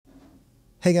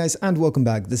Hey guys, and welcome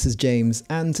back. This is James,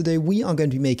 and today we are going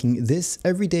to be making this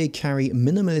everyday carry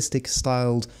minimalistic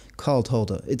styled card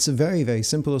holder. It's a very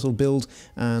simple little build,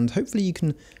 and hopefully you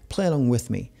can play along with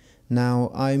me.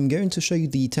 Now I'm going to show you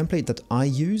the template that I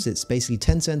use. It's basically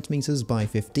 10 centimeters by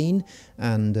 15,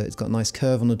 and it's got a nice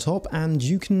curve on the top, and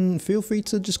you can feel free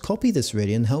to just copy this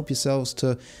really and help yourselves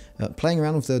to playing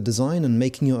around with the design and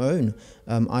making your own.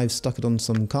 I've stuck it on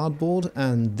some cardboard,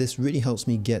 and this really helps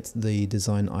me get the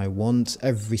design I want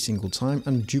every single time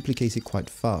and duplicate it quite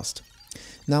fast.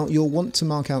 Now you'll want to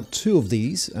mark out two of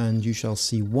these, and you shall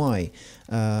see why.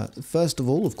 First of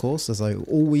all, of course, as I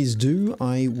always do,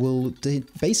 I will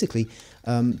basically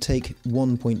take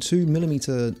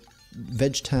 1.2mm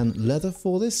veg tan leather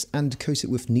for this and coat it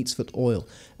with neatsfoot oil.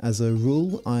 As a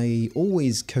rule, I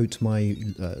always coat my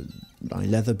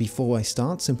leather before I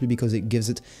start, simply because it gives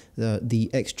it the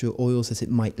extra oils that it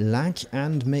might lack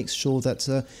and makes sure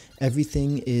that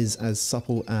everything is as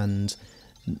supple and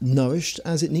nourished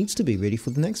as it needs to be really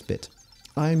for the next bit.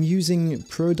 I'm using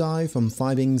Pro Dye from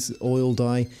Fibing's oil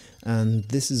dye, and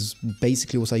this is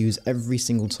basically what I use every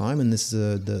single time, and this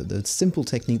is the simple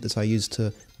technique that I use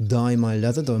to dye my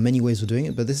leather. There are many ways of doing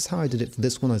it, but this is how I did it for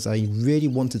this one, as I really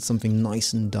wanted something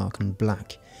nice and dark and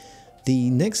black. The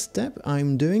next step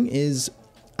I'm doing is,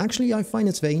 actually I find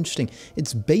it's very interesting.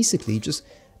 It's basically just,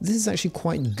 this is actually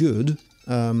quite good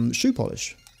shoe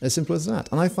polish. As simple as that.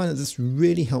 And I find that this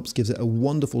really helps, gives it a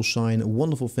wonderful shine, a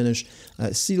wonderful finish,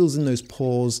 seals in those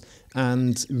pores,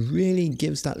 and really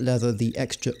gives that leather the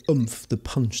extra oomph, the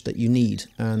punch that you need.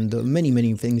 And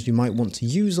many things you might want to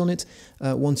use on it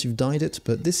once you've dyed it,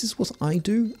 but this is what I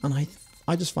do, and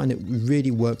I just find it really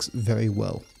works very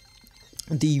well.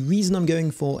 The reason I'm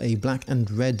going for a black and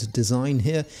red design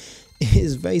here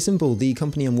is very simple. The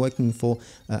company I'm working for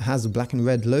has a black and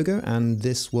red logo, and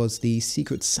this was the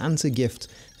Secret Santa gift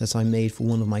that I made for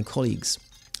one of my colleagues.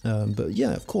 But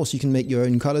yeah, of course you can make your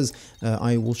own colors.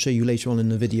 I will show you later on in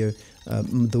the video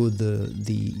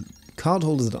the card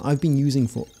holders that I've been using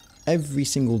for every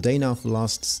single day now for the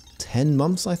last 10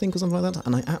 months, I think, or something like that,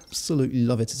 and I absolutely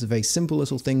love it. It's a very simple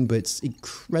little thing, but it's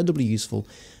incredibly useful,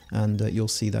 and you'll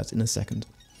see that in a second.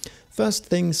 First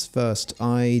things first,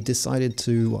 I decided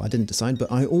to, well, I didn't decide, but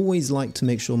I always like to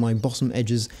make sure my bottom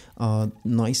edges are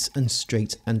nice and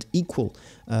straight and equal.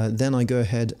 Then I go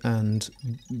ahead and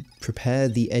prepare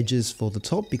the edges for the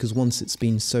top, because once it's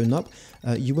been sewn up,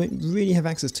 you won't really have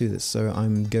access to this. So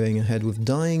I'm going ahead with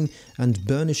dyeing and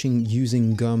burnishing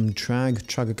using gum,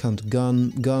 Tragacunt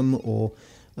gum, or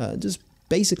just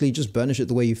basically just burnish it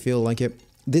the way you feel like it.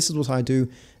 This is what I do.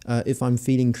 If I'm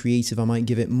feeling creative, I might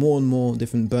give it more and more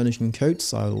different burnishing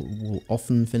coats. I will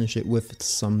often finish it with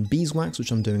some beeswax,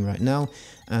 which I'm doing right now,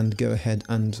 and go ahead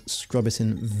and scrub it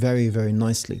in very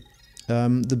nicely.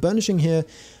 The burnishing here,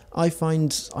 I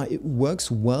find it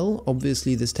works well.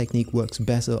 Obviously, this technique works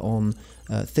better on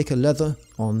thicker leather.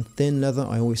 On thin leather,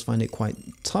 I always find it quite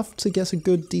tough to get a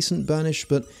good, decent burnish,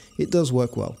 but it does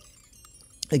work well.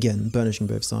 Again, burnishing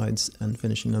both sides and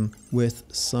finishing them with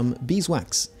some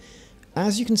beeswax.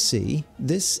 As you can see,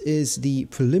 this is the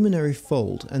preliminary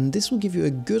fold, and this will give you a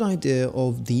good idea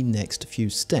of the next few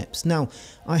steps. Now,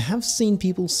 I have seen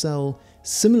people sell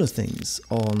similar things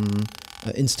on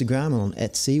Instagram and on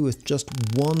Etsy with just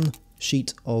one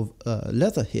sheet of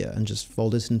leather here and just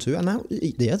fold it into, and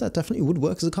that definitely would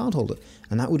work as a card holder,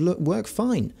 and that would work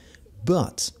fine.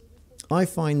 But I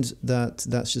find that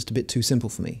that's just a bit too simple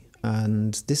for me.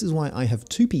 And this is why I have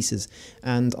two pieces,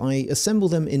 and I assemble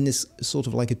them in this sort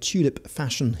of like a tulip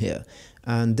fashion here.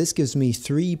 And this gives me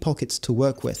 3 pockets to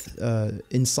work with,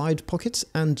 inside pockets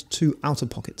and 2 outer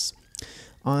pockets.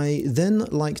 I then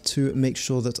like to make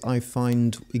sure that I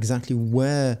find exactly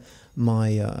where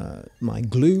my my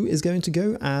glue is going to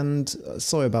go, and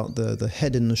sorry about the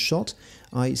head in the shot.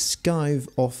 I skive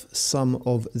off some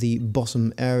of the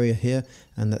bottom area here,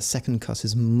 and that second cut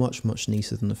is much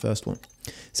neater than the first one.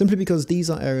 Simply because these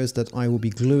are areas that I will be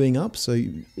gluing up, so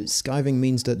skiving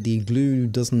means that the glue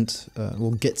doesn't,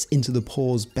 or gets into the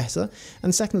pores better,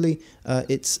 and secondly,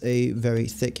 it's a very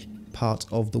thick part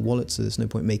of the wallet, so there's no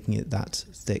point making it that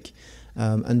thick.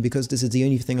 And because this is the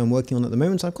only thing I'm working on at the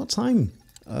moment, I've got time,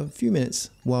 a few minutes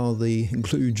while the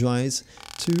glue dries,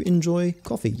 to enjoy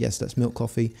coffee. Yes, that's milk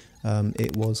coffee.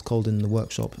 It was cold in the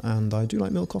workshop, and I do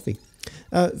like milk coffee.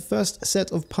 First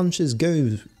set of punches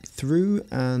go through,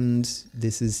 and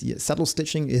this is, yeah, saddle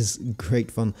stitching is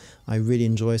great fun. I really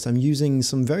enjoy it. I'm using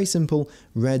some very simple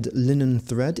red linen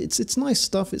thread. It's nice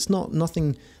stuff. It's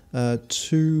nothing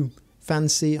too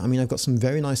fancy. I mean, I've got some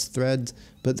very nice thread,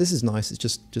 but this is nice. It's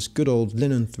just good old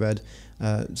linen thread.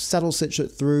 Saddle stitch it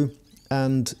through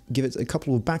and give it a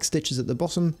couple of back stitches at the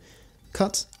bottom,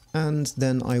 cut, And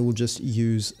then I will just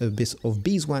use a bit of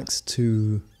beeswax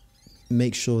to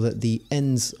make sure that the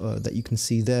ends that you can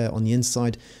see there on the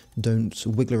inside don't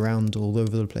wiggle around all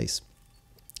over the place.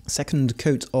 Second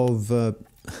coat of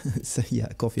yeah,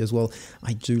 coffee as well.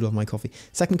 I do love my coffee.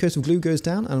 Second coat of glue goes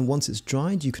down, and once it's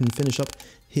dried you can finish up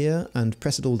here and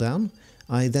press it all down.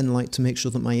 I then like to make sure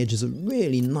that my edges are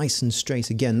really nice and straight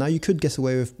again. Now you could get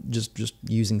away with just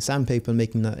using sandpaper and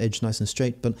making that edge nice and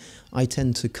straight, but I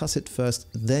tend to cut it first,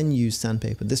 then use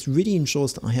sandpaper. This really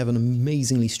ensures that I have an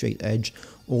amazingly straight edge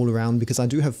all around, because I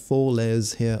do have 4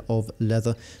 layers here of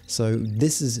leather, so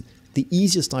this is the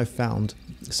easiest I've found.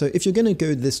 So if you're going to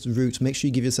go this route, make sure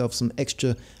you give yourself some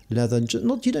extra leather.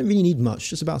 You don't really need much,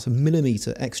 just about 1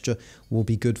 millimeter extra will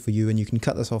be good for you, and you can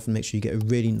cut this off and make sure you get a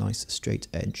really nice straight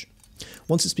edge.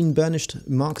 Once it's been burnished,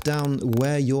 mark down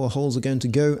where your holes are going to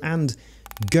go and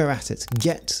go at it.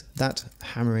 Get that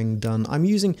hammering done. I'm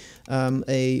using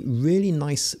a really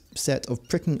nice set of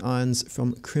pricking irons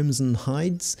from Crimson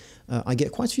Hides. I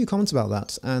get quite a few comments about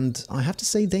that, and I have to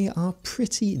say they are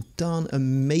pretty darn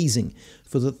amazing.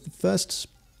 For the first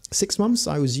 6 months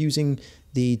I was using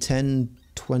the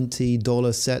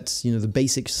 $10–20 sets, you know, the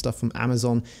basic stuff from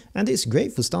Amazon, and it's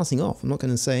great for starting off. I'm not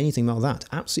going to say anything about that.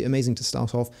 Absolutely amazing to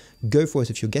start off. Go for it.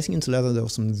 If you're getting into leather, there are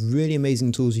some really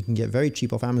amazing tools you can get very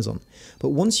cheap off Amazon. But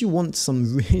once you want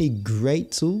some really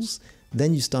great tools,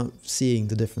 then you start seeing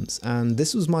the difference. And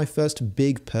this was my first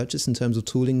big purchase in terms of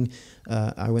tooling.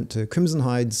 I went to Crimson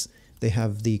Hides. They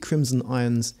have the Crimson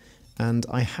irons, and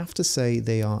I have to say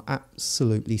they are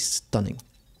absolutely stunning.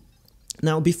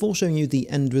 Now, before showing you the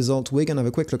end result, we're going to have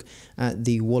a quick look at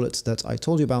the wallet that I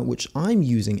told you about, which I'm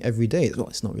using every day. Well,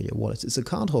 it's not really a wallet, it's a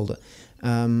card holder.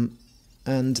 And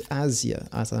as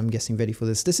I'm getting ready for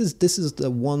this is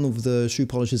one of the shoe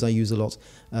polishes I use a lot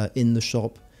in the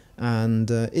shop. And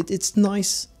it's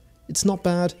nice, it's not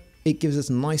bad, it gives us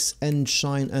a nice end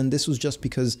shine, and this was just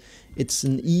because it's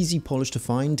an easy polish to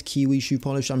find, Kiwi shoe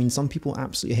polish. I mean, some people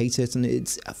absolutely hate it, and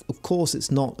of course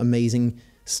it's not amazing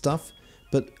stuff,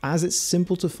 but as it's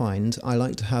simple to find, I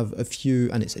like to have a few,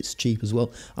 and it's cheap as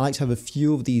well. I like to have a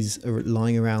few of these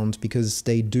lying around because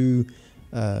they do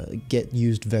get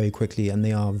used very quickly, and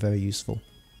they are very useful.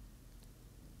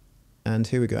 And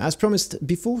here we go. As promised,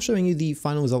 before showing you the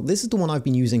final result, this is the one I've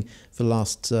been using for the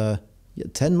last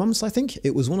 10 months, I think.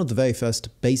 It was one of the very first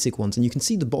basic ones, and you can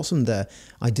see the bottom there.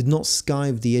 I did not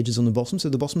skive the edges on the bottom, so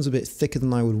the bottom's a bit thicker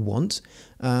than I would want,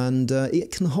 and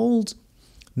it can hold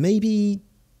maybe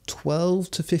 12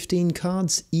 to 15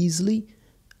 cards easily,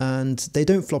 and they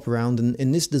don't flop around. And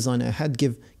in this design, I had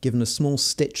given a small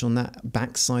stitch on that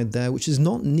back side there, which is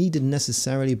not needed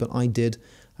necessarily, but I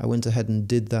went ahead and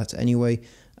did that anyway.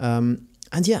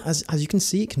 And yeah, as you can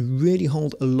see, it can really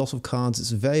hold a lot of cards.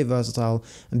 It's very versatile,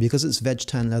 and because it's veg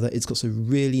tan leather, it's got a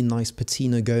really nice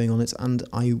patina going on it. And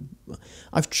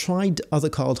I've tried other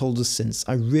card holders since,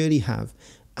 I really have,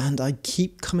 and I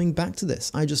keep coming back to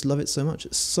this. I just love it so much.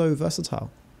 It's so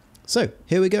versatile. So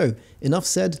here we go. Enough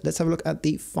said. Let's have a look at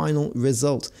the final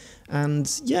result. And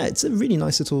yeah, it's a really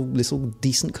nice little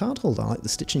decent card holder. I like the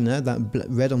stitching there. That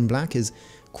red on black is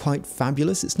quite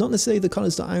fabulous. It's not necessarily the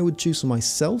colors that I would choose for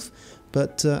myself,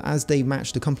 but as they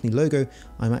match the company logo,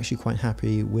 I'm actually quite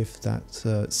happy with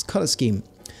that color scheme.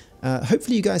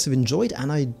 Hopefully you guys have enjoyed,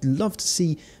 and I'd love to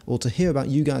see or to hear about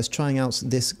you guys trying out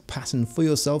this pattern for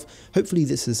yourself. Hopefully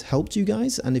this has helped you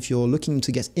guys, and if you're looking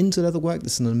to get into leatherwork,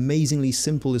 this is an amazingly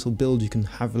simple little build you can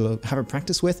have a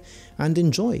practice with and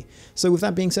enjoy. So with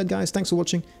that being said, guys, thanks for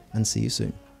watching, and see you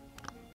soon.